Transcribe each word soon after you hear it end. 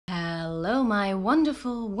Hello my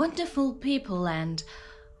wonderful, wonderful people, and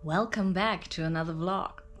welcome back to another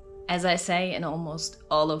vlog. As I say in almost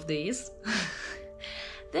all of these,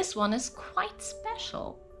 this one is quite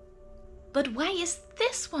special. But why is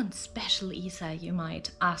this one special, Isa, you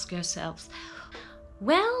might ask yourselves?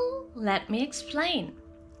 Well, let me explain.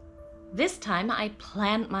 This time I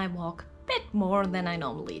planned my walk a bit more than I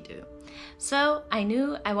normally do. So I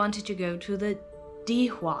knew I wanted to go to the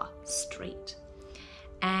Dihua Street.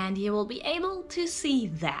 And you will be able to see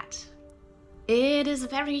that. It is a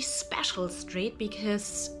very special street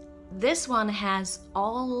because this one has a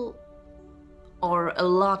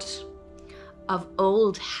lot of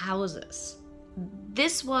old houses.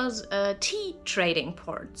 This was a tea trading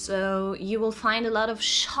port, so you will find a lot of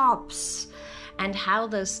shops and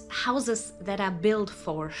houses that are built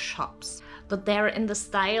for shops, but they're in the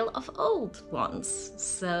style of old ones.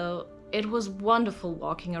 So it was wonderful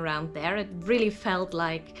walking around there. It really felt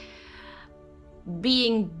like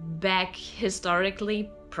being back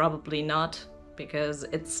historically. Probably not, because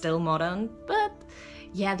it's still modern, but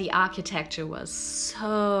yeah, the architecture was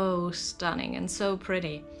so stunning and so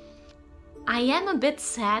pretty. I am a bit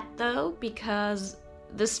sad though, because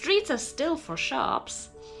the streets are still for shops,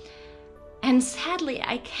 and sadly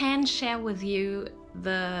I can't share with you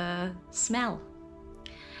the smell.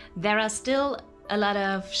 There are still a lot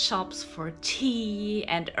of shops for tea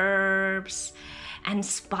and herbs and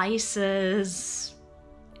spices,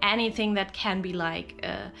 anything that can be like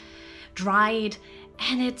dried,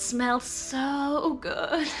 and it smells so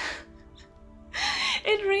good.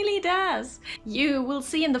 It really does. You will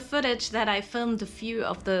see in the footage that I filmed a few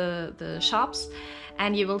of the shops,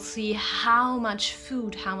 and you will see how much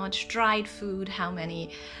food, how much dried food, how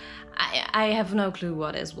many, I have no clue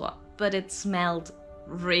what is what, but it smelled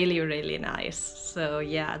really nice. So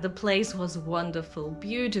yeah, the place was wonderful,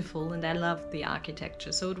 beautiful, and I loved the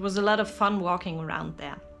architecture, so it was a lot of fun walking around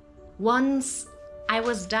there. Once I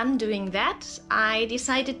was done doing that, I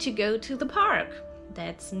decided to go to the park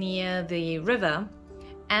that's near the river,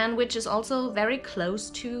 and which is also very close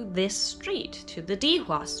to this street, to the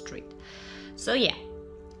Dihua Street. So yeah,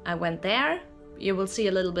 I went there. You will see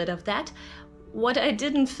a little bit of that. What I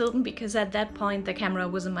didn't film, because at that point the camera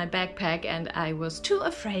was in my backpack and I was too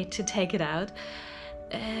afraid to take it out,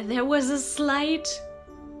 there was a slight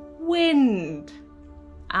wind.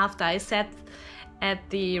 After I sat at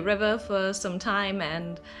the river for some time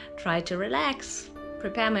and tried to relax,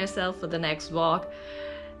 prepare myself for the next walk,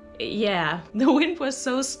 yeah, the wind was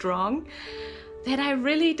so strong that I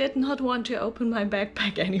really did not want to open my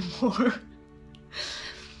backpack anymore.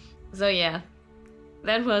 So yeah,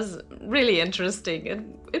 that was really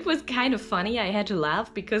interesting. It was kind of funny. I had to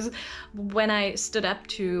laugh because when I stood up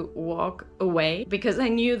to walk away, because I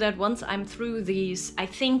knew that once I'm through these, I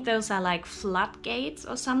think those are like floodgates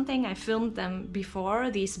or something. I filmed them before,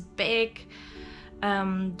 these big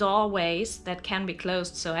doorways that can be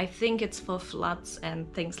closed. So I think it's for floods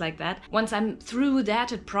and things like that. Once I'm through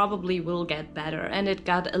that, it probably will get better. And it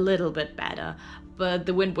got a little bit better, but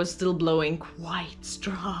the wind was still blowing quite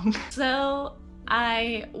strong. So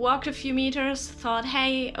I walked a few meters, thought,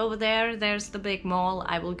 hey, over there's the big mall,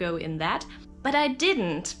 I will go in that. But I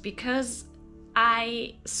didn't, because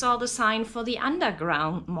I saw the sign for the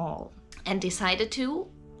underground mall and decided to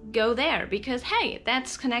go there because, hey,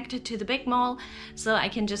 that's connected to the big mall, so I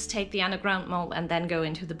can just take the underground mall and then go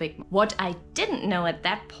into the big mall. What I didn't know at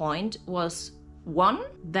that point was, one,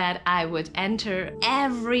 that I would enter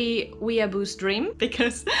every weeaboo's dream,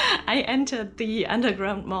 because I entered the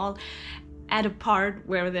underground mall at a part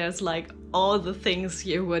where there's like all the things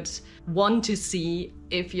you would want to see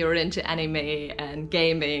if you're into anime and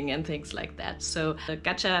gaming and things like that. So the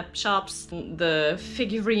gacha shops, the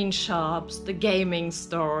figurine shops, the gaming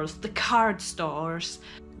stores, the card stores,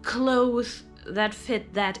 clothes that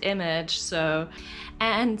fit that image. So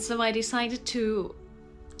I decided to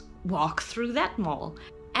walk through that mall.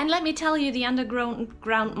 And let me tell you, the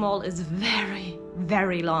underground mall is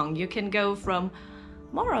very long. You can go from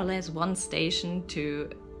more or less one station to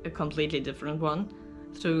a completely different one,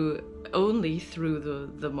 only through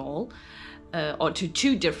the mall, or to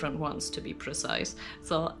two different ones to be precise.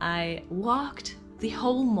 So I walked the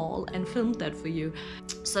whole mall and filmed that for you.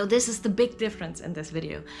 So this is the big difference in this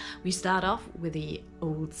video. We start off with the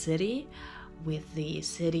old city, with the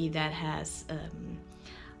city that has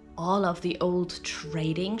all of the old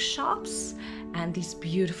trading shops and these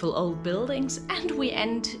beautiful old buildings, and we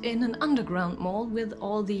end in an underground mall with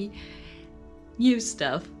all the new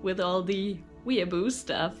stuff, with all the weeaboo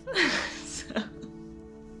stuff.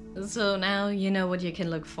 So now you know what you can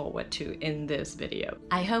look forward to in this video.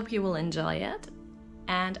 I hope you will enjoy it,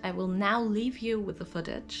 and I will now leave you with the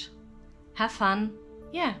footage have fun.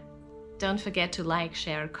 Yeah, don't forget to like,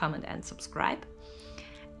 share, comment, and subscribe.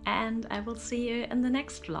 And I will see you in the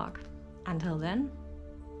next vlog. Until then,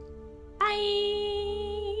 bye!